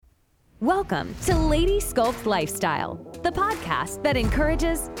Welcome to Lady Sculpt Lifestyle, the podcast that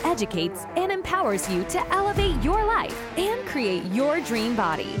encourages, educates, and empowers you to elevate your life and create your dream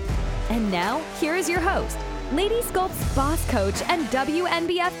body. And now, here is your host, Lady Sculpt's boss coach and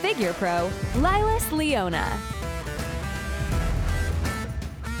WNBF figure pro, Lilas Leona.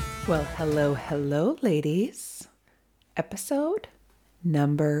 Well, hello, ladies. Episode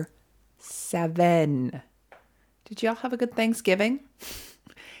number 7. Did y'all have a good Thanksgiving?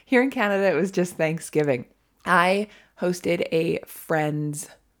 Here in Canada, it was just Thanksgiving. I hosted a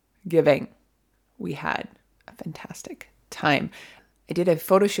Friendsgiving. We had a fantastic time. I did a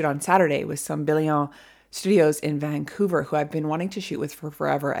photo shoot on Saturday with some Billion Studios in Vancouver, who I've been wanting to shoot with for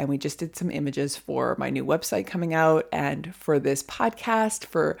forever. And we just did some images for my new website coming out and for this podcast,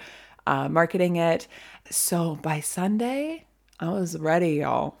 for marketing it. So by Sunday, I was ready,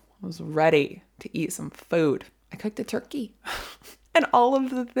 y'all. I was ready to eat some food. I cooked a turkey and all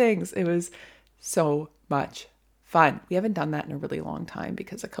of the things. It was so much fun. We haven't done that in a really long time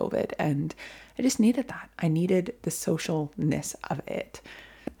because of COVID, and I just needed that. I needed the socialness of it.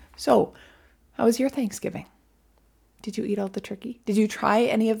 So, how was your Thanksgiving? Did you eat all the turkey? Did you try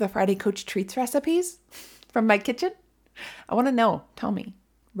any of the Friday Coach Treats recipes from my kitchen? I want to know. Tell me.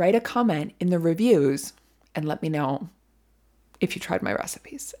 Write a comment in the reviews and let me know if you tried my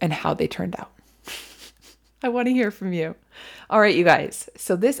recipes and how they turned out. I want to hear from you. All right, you guys.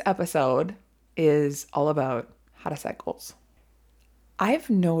 So this episode is all about how to set goals.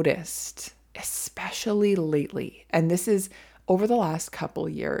 I've noticed, especially lately, and this is over the last couple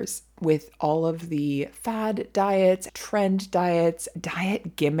years with all of the fad diets, trend diets,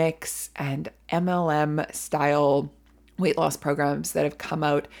 diet gimmicks, and MLM style weight loss programs that have come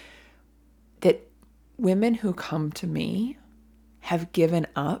out, that women who come to me have given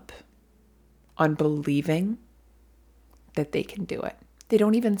up on believing that they can do it. They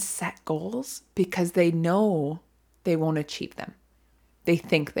don't even set goals because they know they won't achieve them. They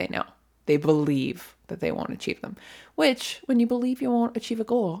think they know. They believe that they won't achieve them, which when you believe you won't achieve a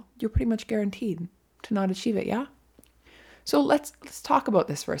goal, you're pretty much guaranteed to not achieve it, yeah? So let's talk about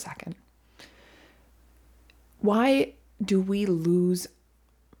this for a second. Why do we lose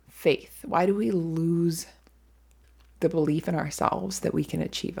faith? Why do we lose the belief in ourselves that we can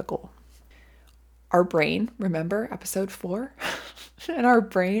achieve a goal? Our brain, remember episode 4? And our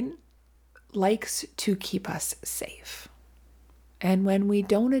brain likes to keep us safe. And when we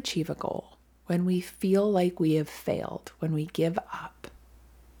don't achieve a goal, when we feel like we have failed, when we give up,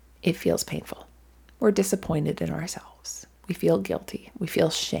 it feels painful. We're disappointed in ourselves. We feel guilty. We feel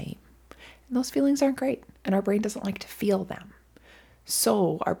shame. And those feelings aren't great. And our brain doesn't like to feel them.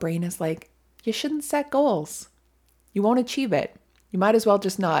 So our brain is like, you shouldn't set goals. You won't achieve it. You might as well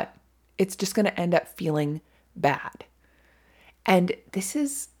just not. It's just going to end up feeling bad. And this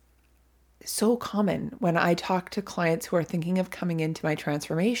is so common when I talk to clients who are thinking of coming into my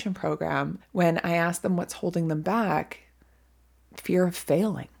transformation program. When I ask them what's holding them back, fear of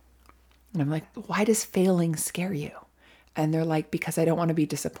failing. And I'm like, why does failing scare you? And they're like, because I don't want to be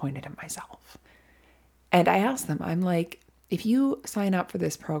disappointed in myself. And I ask them, I'm like, if you sign up for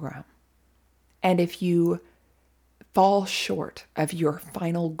this program and if you fall short of your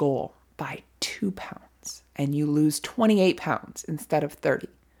final goal by 2 pounds and you lose 28 pounds instead of 30,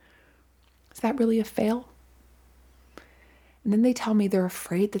 is that really a fail? And then they tell me they're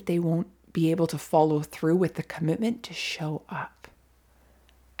afraid that they won't be able to follow through with the commitment to show up.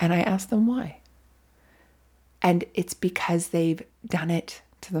 And I ask them why. And it's because they've done it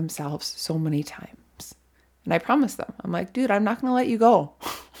to themselves so many times. And I promise them, I'm like, dude, I'm not going to let you go.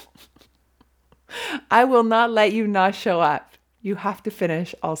 I will not let you not show up. You have to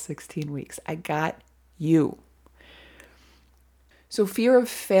finish all 16 weeks. I got you. So fear of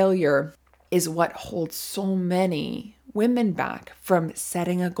failure is what holds so many women back from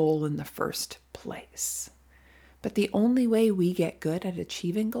setting a goal in the first place. But the only way we get good at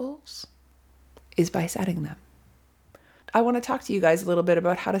achieving goals is by setting them. I want to talk to you guys a little bit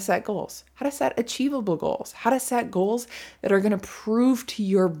about how to set goals, how to set achievable goals, how to set goals that are going to prove to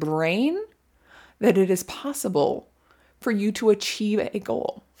your brain that it is possible for you to achieve a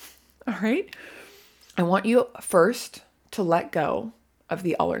goal. All right? I want you first to let go of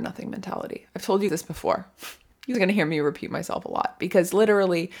the all or nothing mentality. I've told you this before. You're going to hear me repeat myself a lot because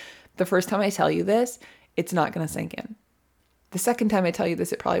literally the first time I tell you this, it's not going to sink in. The second time I tell you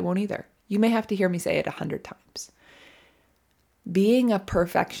this, it probably won't either. You may have to hear me say it 100 times. Being a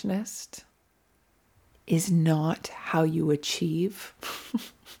perfectionist is not how you achieve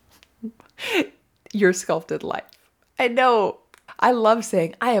your sculpted life. I know. I love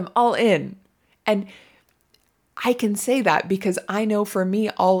saying I am all in. And I can say that because I know for me,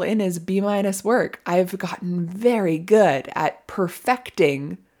 all in is B- work. I've gotten very good at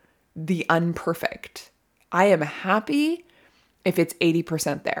perfecting the unperfect. I am happy if it's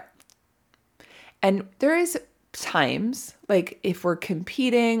 80% there. And there is times, like if we're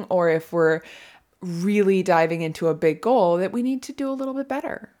competing or if we're really diving into a big goal, that we need to do a little bit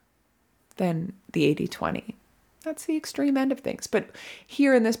better than the 80-20. That's the extreme end of things. But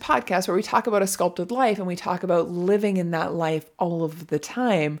here in this podcast where we talk about a sculpted life and we talk about living in that life all of the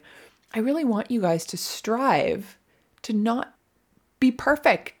time, I really want you guys to strive to not be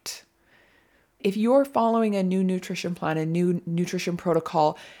perfect. If you're following a new nutrition plan, a new nutrition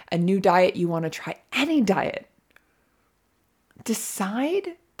protocol, a new diet you want to try, any diet,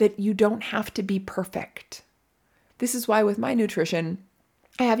 decide that you don't have to be perfect. This is why with my nutrition,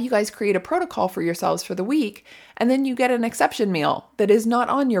 I have you guys create a protocol for yourselves for the week, and then you get an exception meal that is not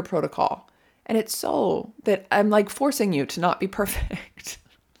on your protocol. And it's so that I'm like forcing you to not be perfect.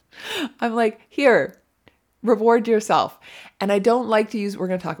 I'm like, here, reward yourself. And I don't like to use, we're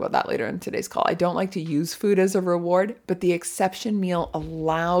going to talk about that later in today's call. I don't like to use food as a reward, but the exception meal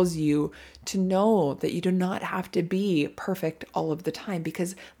allows you to know that you do not have to be perfect all of the time,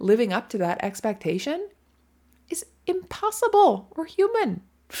 because living up to that expectation is impossible. We're human.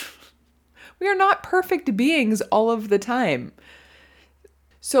 We are not perfect beings all of the time.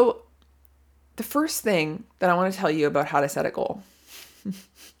 So the first thing that I want to tell you about how to set a goal,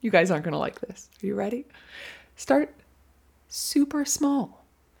 you guys aren't going to like this. Are you ready? Start super small.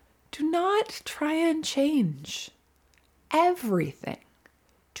 Do not try and change everything.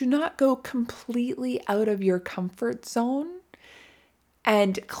 Do not go completely out of your comfort zone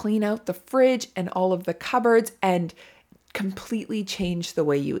and clean out the fridge and all of the cupboards and completely change the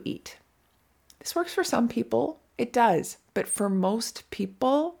way you eat. This works for some people. It does. But for most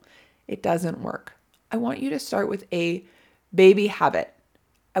people, it doesn't work. I want you to start with a baby habit.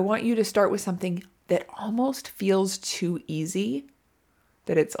 I want you to start with something that almost feels too easy,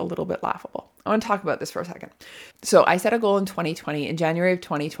 that it's a little bit laughable. I want to talk about this for a second. So I set a goal in January of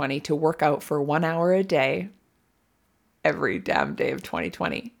 2020, to work out for 1 hour a day, every damn day of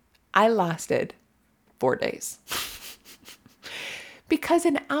 2020. I lasted 4 days. Because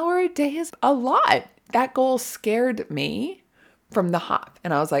an hour a day is a lot. That goal scared me from the hop.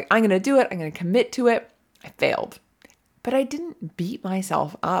 And I was like, I'm going to do it. I'm going to commit to it. I failed. But I didn't beat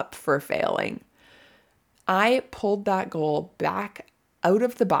myself up for failing. I pulled that goal back out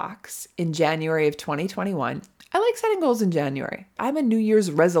of the box in January of 2021. I like setting goals in January. I'm a New Year's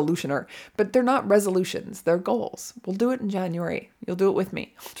resolutioner, but they're not resolutions. They're goals. We'll do it in January. You'll do it with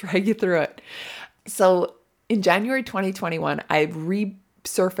me. I'll drag you through it. So in January 2021, I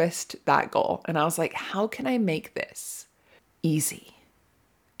resurfaced that goal. And I was like, how can I make this easy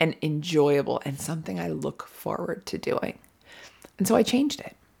and enjoyable and something I look forward to doing? And so I changed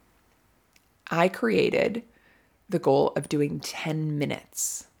it. I created the goal of doing 10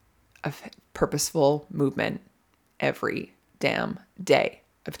 minutes of purposeful movement every damn day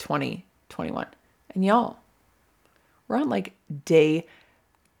of 2021. And y'all, we're on like day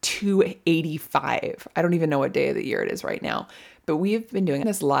 285. I don't even know what day of the year it is right now, but we've been doing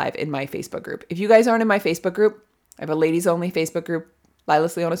this live in my Facebook group. If you guys aren't in my Facebook group, I have a ladies only Facebook group,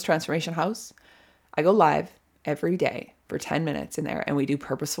 Lilas Leona's Transformation House. I go live every day for 10 minutes in there, and we do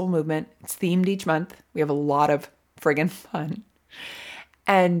purposeful movement. It's themed each month. We have a lot of friggin' fun.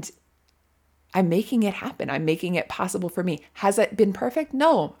 And I'm making it happen. I'm making it possible for me. Has it been perfect?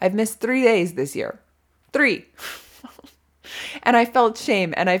 No. I've missed 3 days this year. 3. And I felt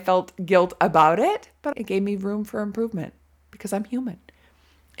shame and I felt guilt about it, but it gave me room for improvement because I'm human.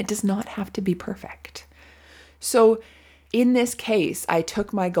 It does not have to be perfect. So in this case, I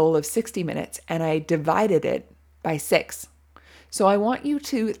took my goal of 60 minutes and I divided it by 6. So I want you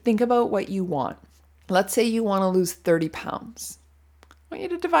to think about what you want. Let's say you want to lose 30 pounds. I want you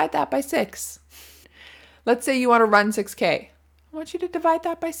to divide that by 6. Let's say you want to run 6K. I want you to divide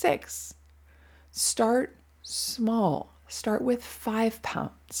that by 6. Start small. Start with 5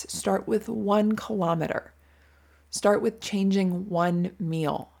 pounds. Start with 1 kilometer. Start with changing 1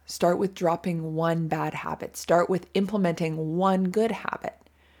 meal. Start with dropping 1 bad habit. Start with implementing 1 good habit.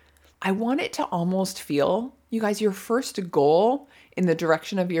 I want it to almost feel, you guys, your first goal in the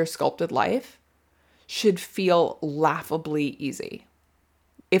direction of your sculpted life should feel laughably easy.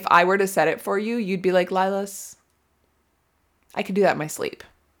 If I were to set it for you, you'd be like, Lilas, I could do that in my sleep.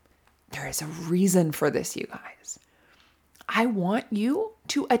 There is a reason for this, you guys. I want you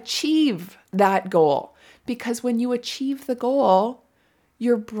to achieve that goal, because when you achieve the goal,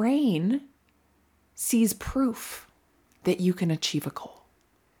 your brain sees proof that you can achieve a goal.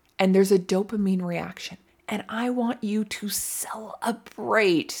 And there's a dopamine reaction. And I want you to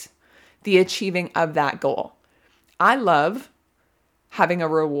celebrate the achieving of that goal. I love having a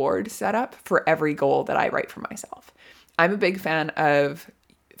reward set up for every goal that I write for myself. I'm a big fan of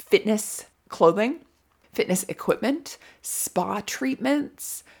fitness clothing, fitness equipment, spa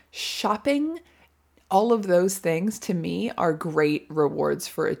treatments, shopping. All of those things to me are great rewards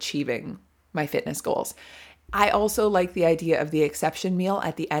for achieving my fitness goals. I also like the idea of the exception meal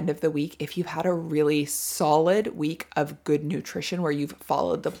at the end of the week if you've had a really solid week of good nutrition where you've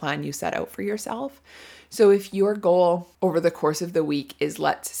followed the plan you set out for yourself. So if your goal over the course of the week is,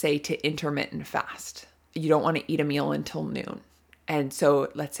 let's say, to intermittent fast, you don't want to eat a meal until noon. And so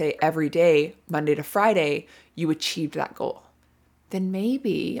let's say every day, Monday to Friday, you achieved that goal. Then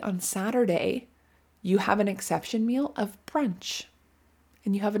maybe on Saturday, you have an exception meal of brunch.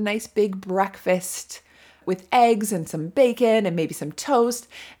 And you have a nice big breakfast with eggs and some bacon and maybe some toast.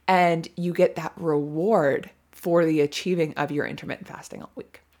 And you get that reward for the achieving of your intermittent fasting all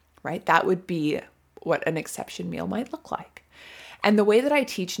week, right? That would be what an exception meal might look like. And the way that I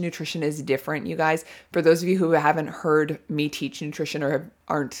teach nutrition is different, you guys. For those of you who haven't heard me teach nutrition or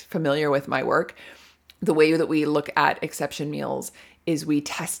aren't familiar with my work, the way that we look at exception meals is we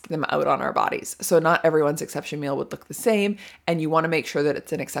test them out on our bodies. So not everyone's exception meal would look the same, and you want to make sure that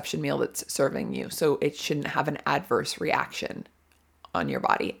it's an exception meal that's serving you. So it shouldn't have an adverse reaction on your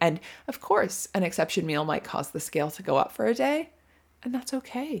body. And of course, an exception meal might cause the scale to go up for a day, and that's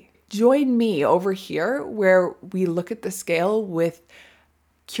okay. Join me over here where we look at the scale with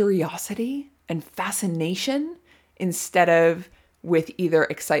curiosity and fascination instead of with either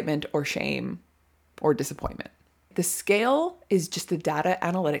excitement or shame or disappointment. The scale is just a data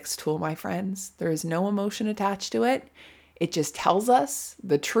analytics tool, my friends. There is no emotion attached to it. It just tells us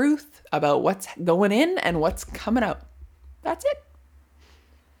the truth about what's going in and what's coming out. That's it.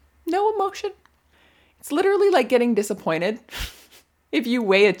 No emotion. It's literally like getting disappointed if you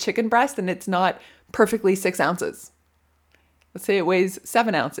weigh a chicken breast and it's not perfectly 6 ounces. Let's say it weighs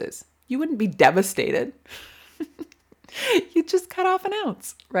 7 ounces. You wouldn't be devastated. You just cut off an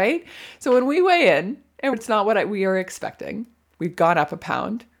ounce, right? So when we weigh in, and it's not what we are expecting, we've gone up a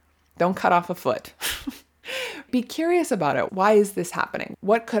pound, don't cut off a foot. Be curious about it. Why is this happening?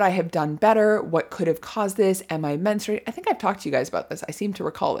 What could I have done better? What could have caused this? Am I menstruating? I think I've talked to you guys about this. I seem to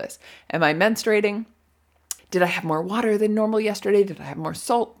recall this. Am I menstruating? Did I have more water than normal yesterday? Did I have more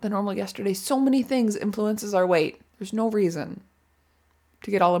salt than normal yesterday? So many things influences our weight. There's no reason to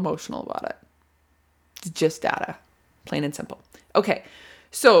get all emotional about it. It's just data, plain and simple. Okay,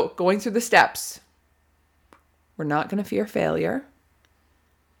 so going through the steps, we're not going to fear failure.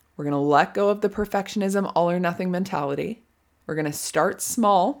 We're going to let go of the perfectionism, all or nothing mentality. We're going to start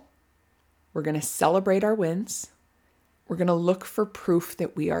small. We're going to celebrate our wins. We're going to look for proof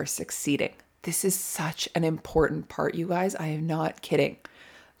that we are succeeding. This is such an important part, you guys. I am not kidding.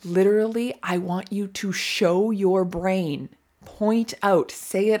 Literally, I want you to show your brain, point out,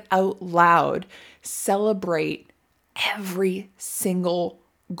 say it out loud, celebrate every single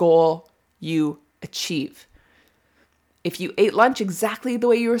goal you achieve. If you ate lunch exactly the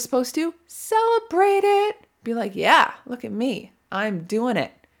way you were supposed to, celebrate it. Be like, yeah, look at me. I'm doing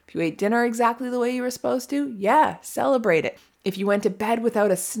it. If you ate dinner exactly the way you were supposed to, yeah, celebrate it. If you went to bed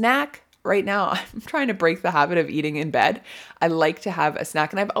without a snack, right now, I'm trying to break the habit of eating in bed. I like to have a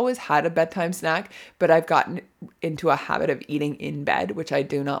snack, and I've always had a bedtime snack, but I've gotten into a habit of eating in bed, which I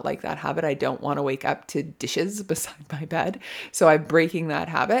do not like that habit. I don't want to wake up to dishes beside my bed. So I'm breaking that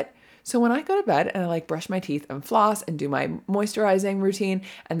habit. So when I go to bed and I brush my teeth and floss and do my moisturizing routine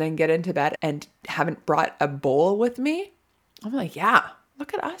and then get into bed and haven't brought a bowl with me, I'm like, yeah,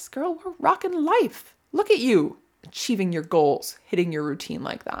 look at us, girl. We're rocking life. Look at you achieving your goals, hitting your routine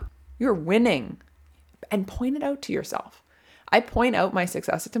like that. You're winning. And point it out to yourself. I point out my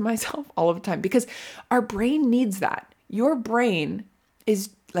success to myself all of the time because our brain needs that. Your brain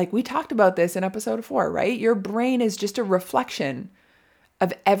is, we talked about this in episode 4, right? Your brain is just a reflection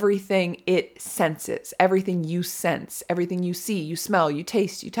of everything it senses, everything you sense, everything you see, you smell, you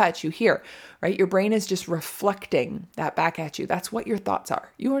taste, you touch, you hear, right? Your brain is just reflecting that back at you. That's what your thoughts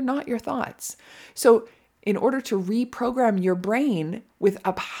are. You are not your thoughts. So in order to reprogram your brain with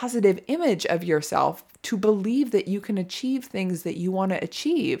a positive image of yourself to believe that you can achieve things that you want to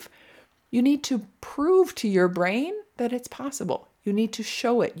achieve, you need to prove to your brain that it's possible. You need to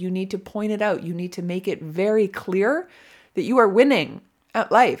show it. You need to point it out. You need to make it very clear that you are winning at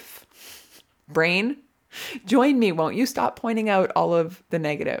life. Brain, join me, won't you? Stop pointing out all of the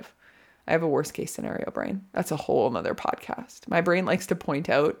negative. I have a worst case scenario brain. That's a whole nother podcast. My brain likes to point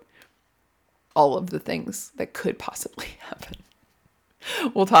out all of the things that could possibly happen.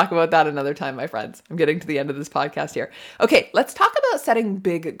 We'll talk about that another time, my friends. I'm getting to the end of this podcast here. Okay, let's talk about setting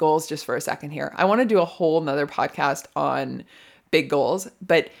big goals just for a second here. I want to do a whole nother podcast on big goals,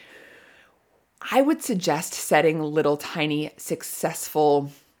 but I would suggest setting little tiny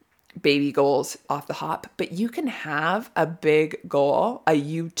successful baby goals off the hop, but you can have a big goal, a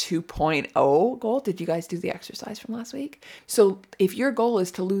U 2.0 goal. Did you guys do the exercise from last week? So if your goal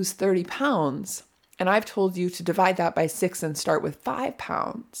is to lose 30 pounds, and I've told you to divide that by 6 and start with 5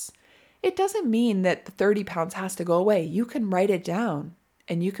 pounds, it doesn't mean that the 30 pounds has to go away. You can write it down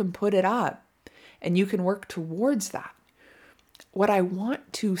and you can put it up and you can work towards that. What I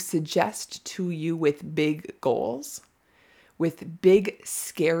want to suggest to you with big goals, with big,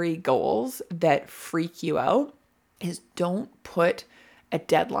 scary goals that freak you out, is don't put a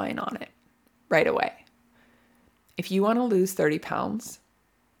deadline on it right away. If you want to lose 30 pounds,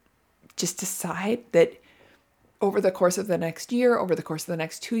 just decide that over the course of the next year, over the course of the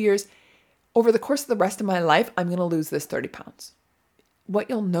next 2 years, over the course of the rest of my life, I'm going to lose this 30 pounds. What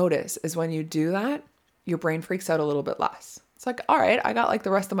you'll notice is when you do that, your brain freaks out a little bit less. It's like, all right, I got like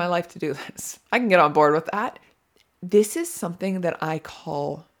the rest of my life to do this. I can get on board with that. This is something that I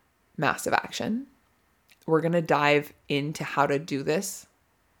call massive action. We're going to dive into how to do this.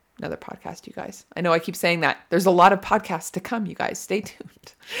 Another podcast, you guys. I know I keep saying that. There's a lot of podcasts to come, you guys. Stay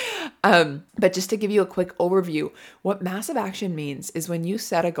tuned. But just to give you a quick overview, what massive action means is when you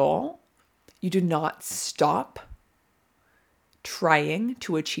set a goal, you do not stop trying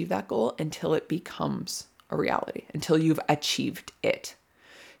to achieve that goal until it becomes a reality, until you've achieved it.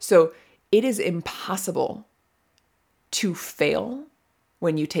 So it is impossible to fail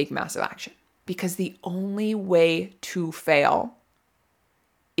when you take massive action, because the only way to fail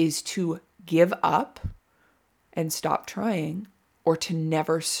is to give up and stop trying, or to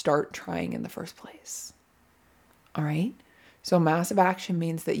never start trying in the first place. All right? So massive action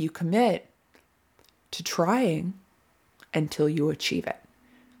means that you commit to trying until you achieve it.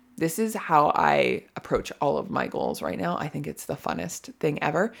 This is how I approach all of my goals right now. I think it's the funnest thing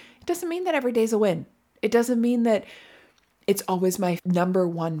ever. It doesn't mean that every day's a win. It doesn't mean that it's always my number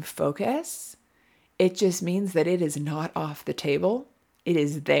one focus. It just means that it is not off the table. It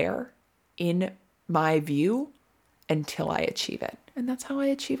is there in my view until I achieve it. And that's how I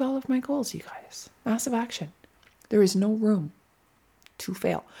achieve all of my goals, you guys. Massive action. There is no room to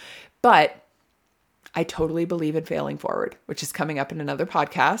fail. But I totally believe in failing forward, which is coming up in another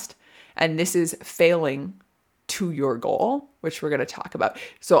podcast. And this is failing to your goal, which we're going to talk about.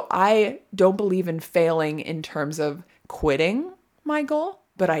 So I don't believe in failing in terms of quitting my goal,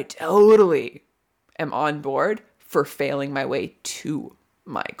 but I totally am on board for failing my way to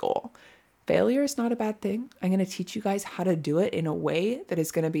my goal. Failure is not a bad thing. I'm going to teach you guys how to do it in a way that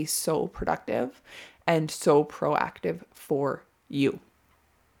is going to be so productive and so proactive for you.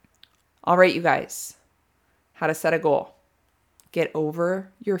 All right, you guys, how to set a goal. Get over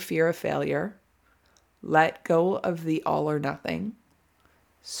your fear of failure. Let go of the all or nothing.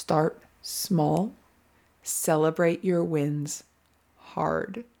 Start small. Celebrate your wins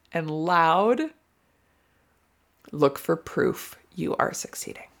hard and loud. Look for proof you are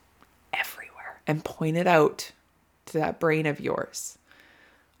succeeding everywhere and point it out to that brain of yours.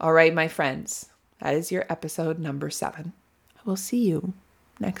 All right, my friends, that is your episode number 7. I will see you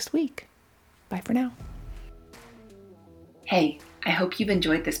next week. Bye for now. Hey, I hope you've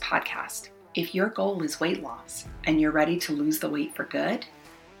enjoyed this podcast. If your goal is weight loss and you're ready to lose the weight for good,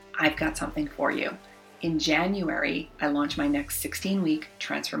 I've got something for you. In January, I launched my next 16-week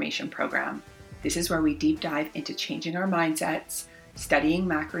transformation program. This is where we deep dive into changing our mindsets, studying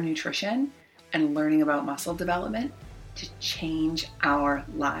macronutrition, and learning about muscle development to change our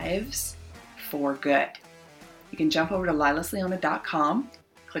lives for good. You can jump over to lilasleona.com,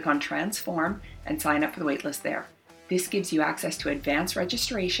 click on Transform, and sign up for the waitlist there. This gives you access to advanced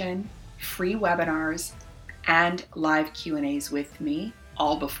registration, free webinars, and live Q&As with me,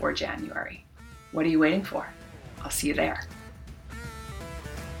 all before January. What are you waiting for? I'll see you there.